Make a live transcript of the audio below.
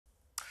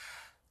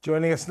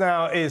Joining us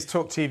now is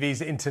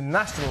TalkTV's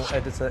International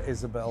Editor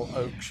Isabel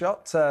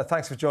Oakeshott.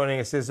 Thanks for joining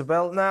us,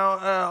 Isabel. Now,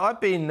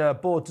 I've been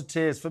bored to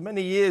tears for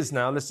many years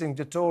now, listening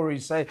to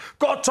Tories say,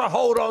 got to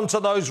hold on to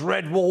those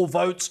red wall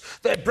votes.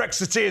 They're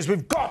Brexiteers.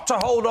 We've got to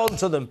hold on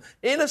to them.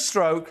 In a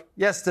stroke,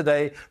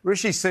 yesterday,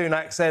 Rishi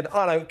Sunak said,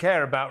 I don't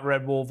care about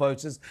red wall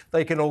voters.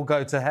 They can all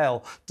go to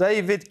hell.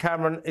 David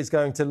Cameron is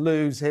going to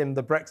lose him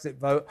the Brexit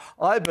vote.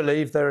 I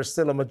believe there is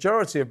still a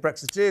majority of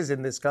Brexiteers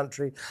in this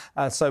country.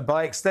 So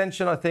by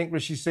extension, I think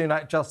Rishi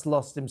Sunak just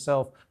lost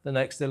himself the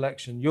next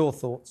election. Your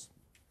thoughts?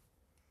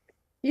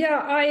 Yeah,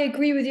 I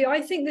agree with you. I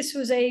think this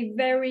was a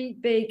very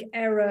big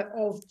error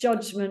of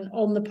judgment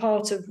on the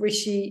part of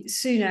Rishi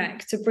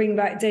Sunak to bring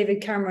back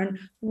David Cameron.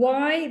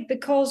 Why?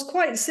 Because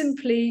quite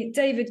simply,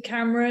 David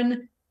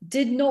Cameron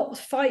did not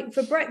fight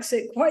for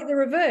Brexit. Quite the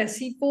reverse.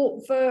 He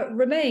fought for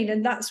Remain,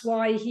 and that's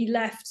why he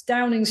left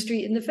Downing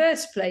Street in the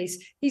first place.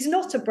 He's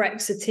not a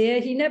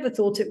Brexiteer. He never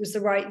thought it was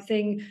the right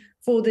thing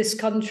for this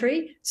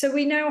country. So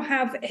we now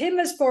have him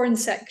as Foreign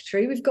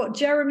Secretary. We've got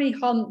Jeremy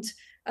Hunt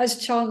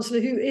as Chancellor,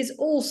 who is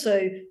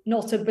also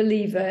not a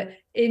believer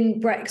in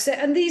Brexit.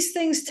 And these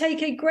things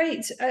take a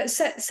great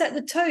set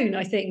the tone,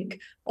 I think,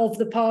 of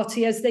the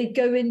party as they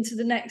go into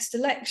the next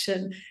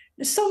election.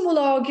 Some will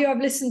argue,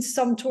 I've listened to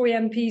some Tory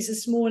MPs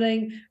this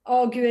morning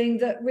arguing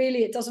that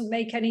really it doesn't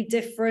make any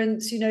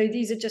difference. You know,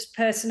 these are just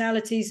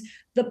personalities.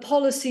 The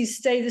policies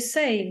stay the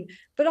same.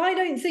 But I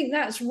don't think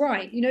that's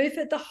right. You know, if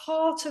at the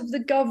heart of the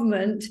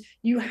government,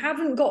 you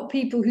haven't got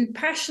people who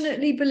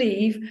passionately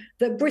believe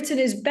that Britain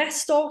is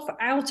best off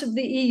out of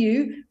the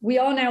EU, we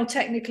are now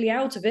technically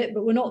out of it,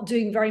 but we're not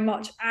doing very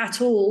much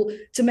at all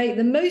to make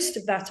the most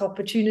of that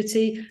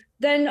opportunity,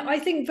 then I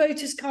think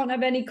voters can't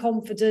have any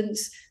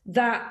confidence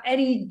that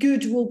any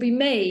good will be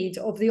made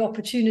of the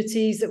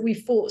opportunities that we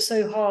fought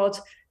so hard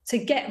to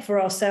get for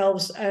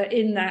ourselves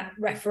in that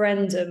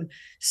referendum.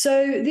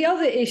 So the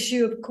other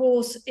issue, of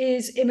course,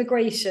 is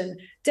immigration.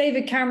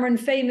 David Cameron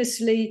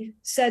famously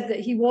said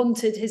that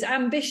his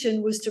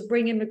ambition was to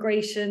bring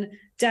immigration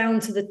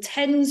down to the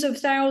tens of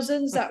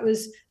thousands. That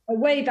was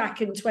way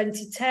back in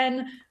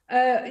 2010.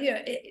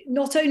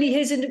 Not only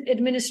his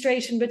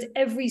administration, but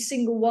every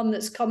single one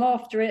that's come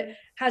after it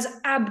has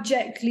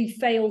abjectly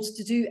failed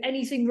to do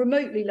anything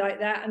remotely like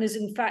that and has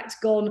in fact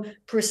gone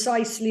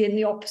precisely in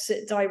the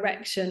opposite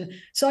direction.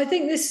 So I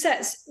think this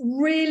sets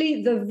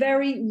really the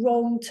very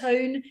wrong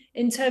tone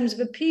in terms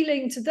of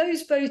appealing to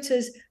those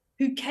voters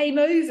who came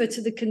over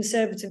to the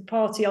Conservative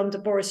Party under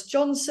Boris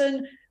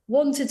Johnson,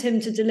 wanted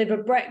him to deliver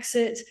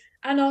Brexit,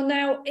 and are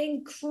now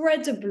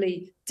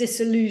incredibly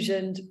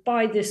disillusioned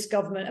by this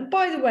government. And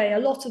by the way, a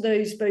lot of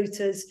those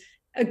voters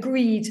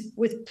agreed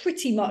with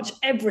pretty much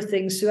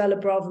everything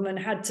Suella Braverman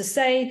had to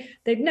say.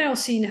 They've now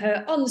seen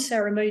her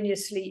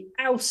unceremoniously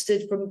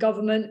ousted from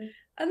government,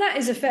 and that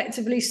is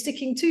effectively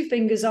sticking two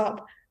fingers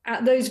up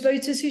at those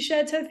voters who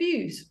shared her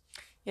views.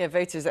 Yeah,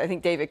 voters, I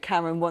think David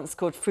Cameron once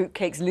called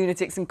fruitcakes,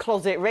 lunatics and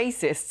closet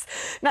racists.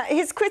 Now,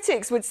 his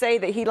critics would say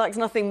that he likes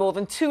nothing more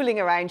than tooling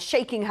around,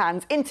 shaking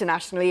hands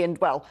internationally and,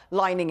 well,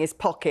 lining his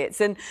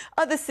pockets. And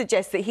others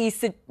suggest that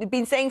he's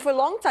been saying for a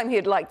long time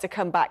he'd like to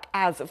come back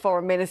as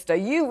Foreign Minister.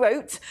 You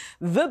wrote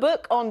the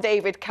book on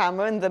David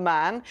Cameron, the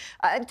man.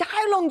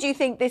 How long do you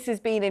think this has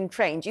been in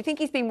train? Do you think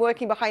he's been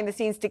working behind the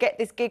scenes to get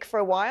this gig for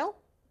a while?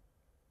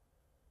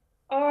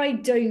 I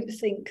don't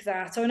think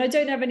that. I mean, I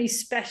don't have any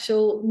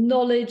special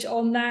knowledge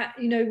on that.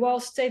 You know,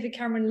 whilst David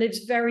Cameron lives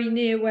very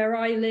near where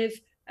I live,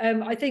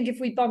 I think if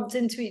we bumped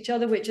into each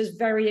other, which has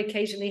very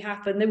occasionally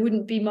happened, there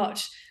wouldn't be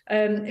much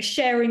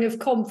sharing of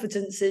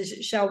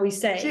confidences, shall we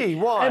say. Gee,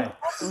 why?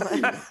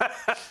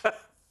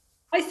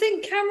 I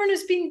think Cameron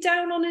has been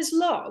down on his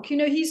luck. You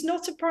know, he's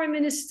not a prime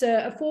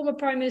minister, a former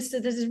prime minister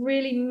that has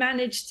really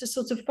managed to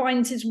sort of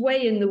find his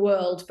way in the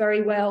world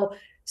very well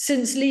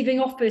since leaving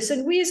office.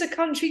 And we as a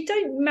country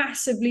don't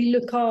massively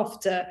look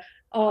after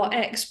our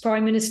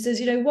ex-prime ministers.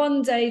 You know,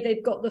 one day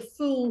they've got the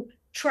full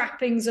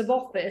trappings of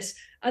office,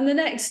 and the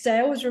next day,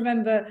 I always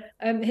remember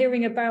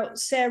hearing about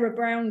Sarah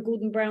Brown,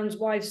 Gordon Brown's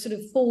wife, sort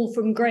of fall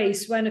from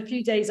grace when a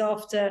few days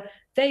after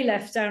they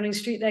left Downing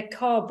Street, their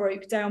car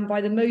broke down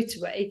by the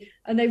motorway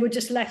and they were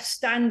just left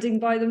standing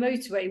by the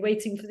motorway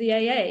waiting for the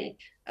AA.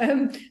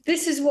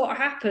 This is what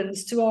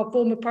happens to our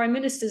former prime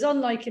ministers,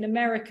 unlike in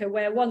America,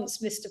 where once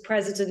Mr.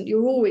 President,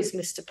 you're always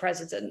Mr.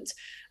 President.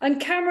 And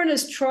Cameron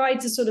has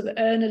tried to sort of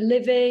earn a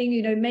living,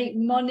 you know, make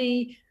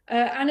money,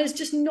 and has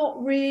just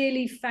not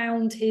really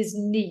found his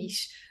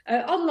niche.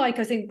 Unlike,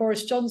 I think,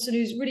 Boris Johnson,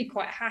 who's really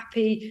quite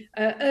happy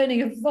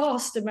earning a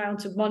vast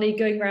amount of money,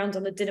 going around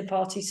on the dinner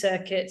party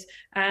circuit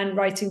and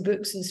writing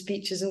books and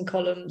speeches and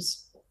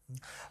columns.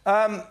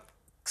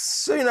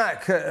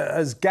 Sunak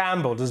has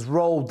gambled, has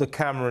rolled the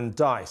Cameron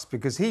dice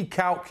because he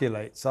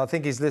calculates, I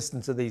think he's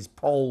listened to these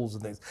polls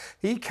and things,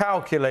 he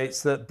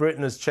calculates that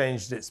Britain has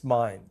changed its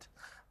mind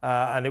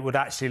and it would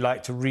actually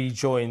like to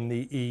rejoin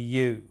the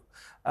EU.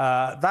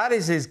 That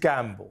is his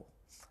gamble.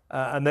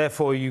 and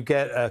therefore you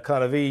get a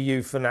kind of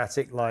EU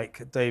fanatic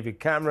like David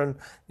Cameron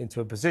into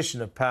a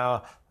position of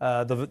power,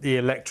 the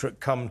electorate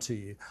come to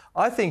you.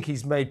 I think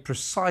he's made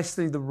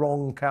precisely the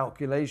wrong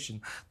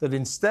calculation, that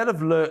instead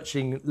of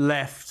lurching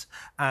left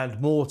and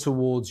more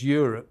towards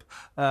Europe,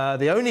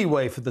 the only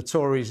way for the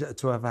Tories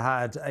to have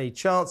had a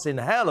chance in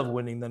hell of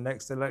winning the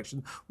next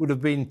election would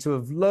have been to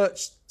have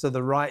lurched to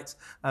the right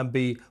and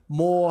be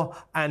more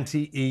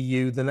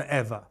anti-EU than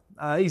ever.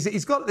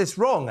 He's got this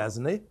wrong,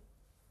 hasn't he?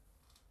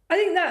 I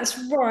think that's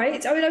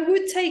right. I mean, I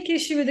would take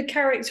issue with the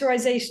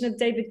characterisation of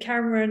David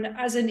Cameron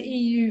as an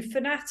EU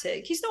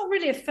fanatic. He's not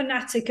really a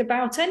fanatic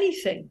about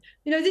anything.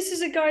 You know, this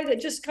is a guy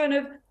that just kind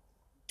of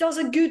does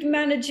a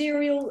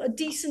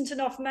decent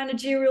enough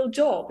managerial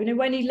job. You know,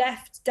 when he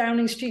left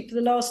Downing Street for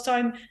the last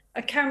time,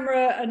 a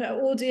camera and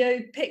audio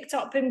picked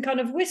up him kind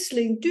of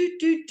whistling, do,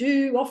 do,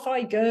 do, off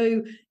I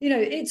go. You know,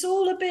 it's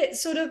all a bit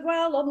sort of,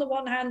 well, on the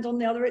one hand, on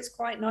the other, it's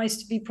quite nice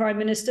to be Prime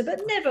Minister,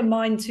 but never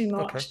mind too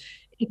much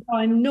if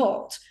I'm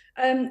not.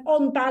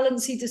 On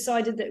balance, he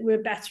decided that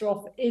we're better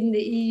off in the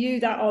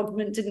EU. That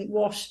argument didn't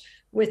wash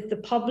with the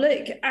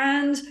public.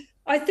 And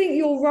I think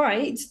you're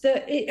right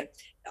that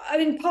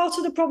part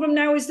of the problem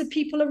now is the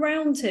people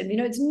around him. You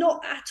know, it's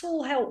not at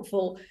all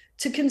helpful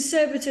to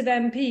Conservative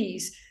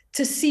MPs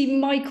to see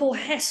Michael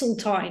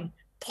Heseltine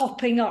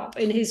popping up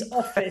in his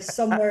office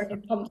somewhere in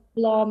a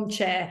comfortable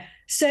armchair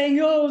saying,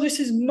 oh, this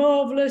is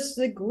marvellous,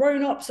 the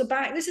grown-ups are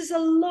back. This is the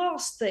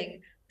last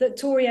thing that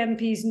Tory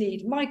MPs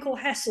need. Michael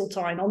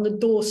Heseltine on the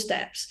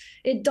doorsteps.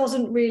 It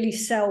doesn't really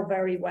sell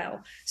very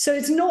well. So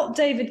it's not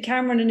David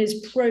Cameron and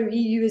his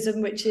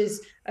pro-EUism, which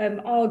is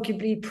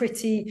arguably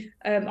pretty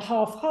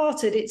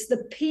half-hearted. It's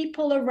the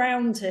people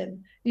around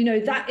him, you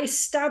know, that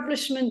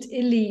establishment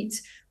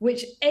elite,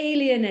 which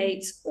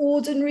alienates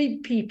ordinary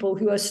people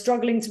who are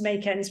struggling to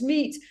make ends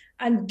meet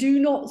and do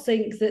not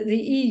think that the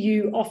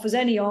EU offers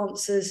any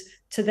answers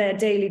to their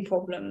daily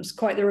problems.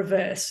 Quite the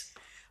reverse.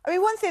 I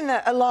mean, one thing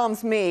that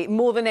alarms me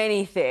more than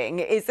anything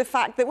is the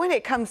fact that when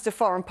it comes to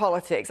foreign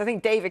politics, I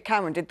think David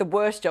Cameron did the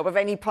worst job of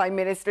any Prime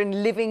Minister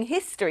in living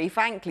history,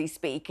 frankly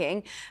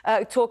speaking,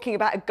 talking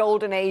about a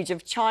golden age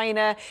of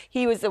China.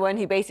 He was the one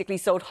who basically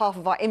sold half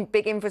of our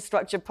big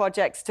infrastructure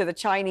projects to the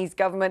Chinese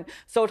government,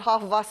 sold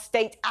half of our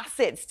state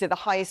assets to the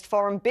highest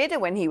foreign bidder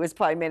when he was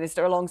Prime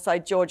Minister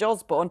alongside George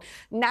Osborne.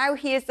 Now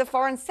he is the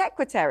Foreign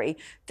Secretary.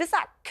 Does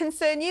that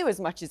concern you as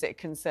much as it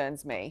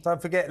concerns me?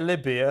 Don't forget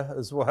Libya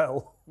as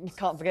well. You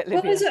can't forget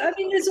Libya.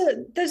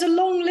 Well, there's a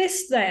long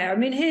list there. I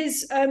mean,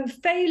 his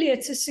failure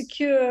to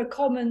secure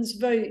Commons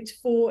vote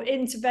for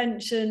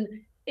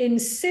intervention in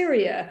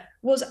Syria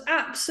was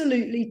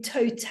absolutely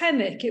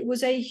totemic. It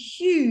was a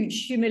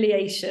huge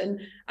humiliation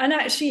and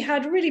actually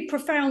had really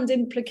profound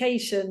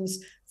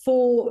implications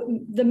for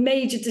the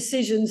major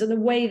decisions and the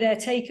way they're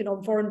taken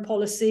on foreign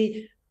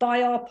policy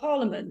by our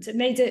parliament. It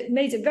made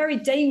it very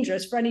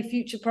dangerous for any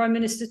future prime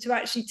minister to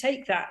actually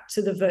take that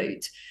to the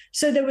vote.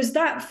 So there was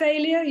that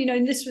failure, you know,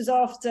 and this was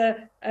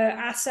after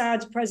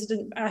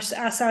President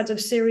Assad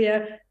of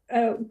Syria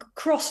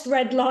crossed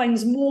red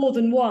lines more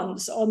than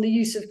once on the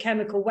use of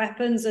chemical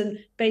weapons, and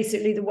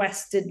basically the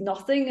West did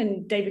nothing,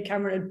 and David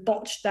Cameron had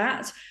botched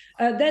that.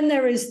 Then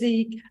there is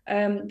the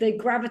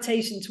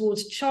gravitation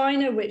towards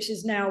China, which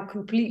is now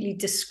completely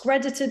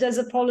discredited as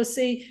a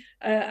policy.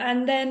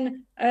 And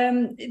then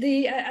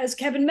as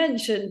Kevin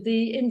mentioned,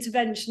 the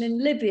intervention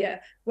in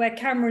Libya, where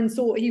Cameron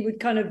thought he would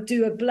kind of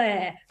do a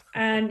Blair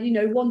and, you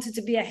know, wanted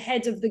to be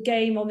ahead of the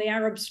game on the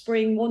Arab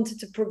Spring, wanted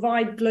to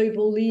provide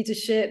global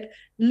leadership,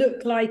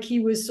 looked like he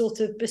was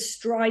sort of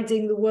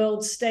bestriding the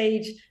world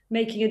stage,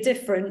 making a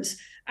difference.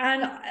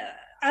 And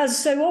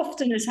as so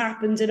often has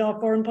happened in our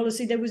foreign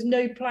policy, there was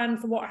no plan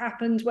for what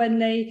happened when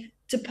they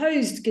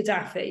deposed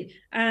Gaddafi,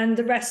 and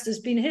the rest has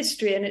been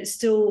history, and it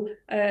still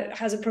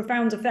has a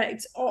profound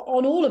effect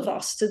on all of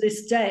us to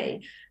this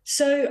day.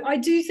 So I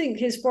do think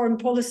his foreign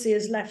policy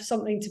has left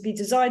something to be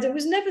desired. It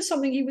was never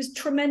something he was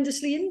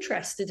tremendously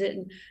interested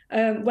in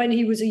when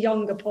he was a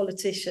younger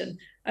politician.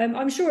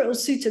 I'm sure it will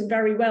suit him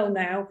very well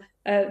now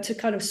to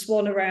kind of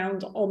swan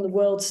around on the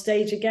world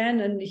stage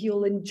again, and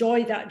he'll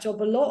enjoy that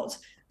job a lot.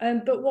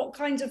 But what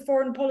kind of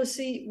foreign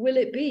policy will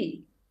it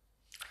be?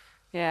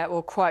 Yeah,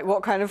 well, quite.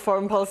 What kind of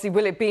foreign policy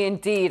will it be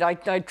indeed?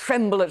 I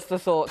tremble at the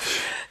thought.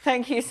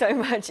 Thank you so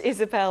much,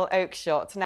 Isabel Oakeshott.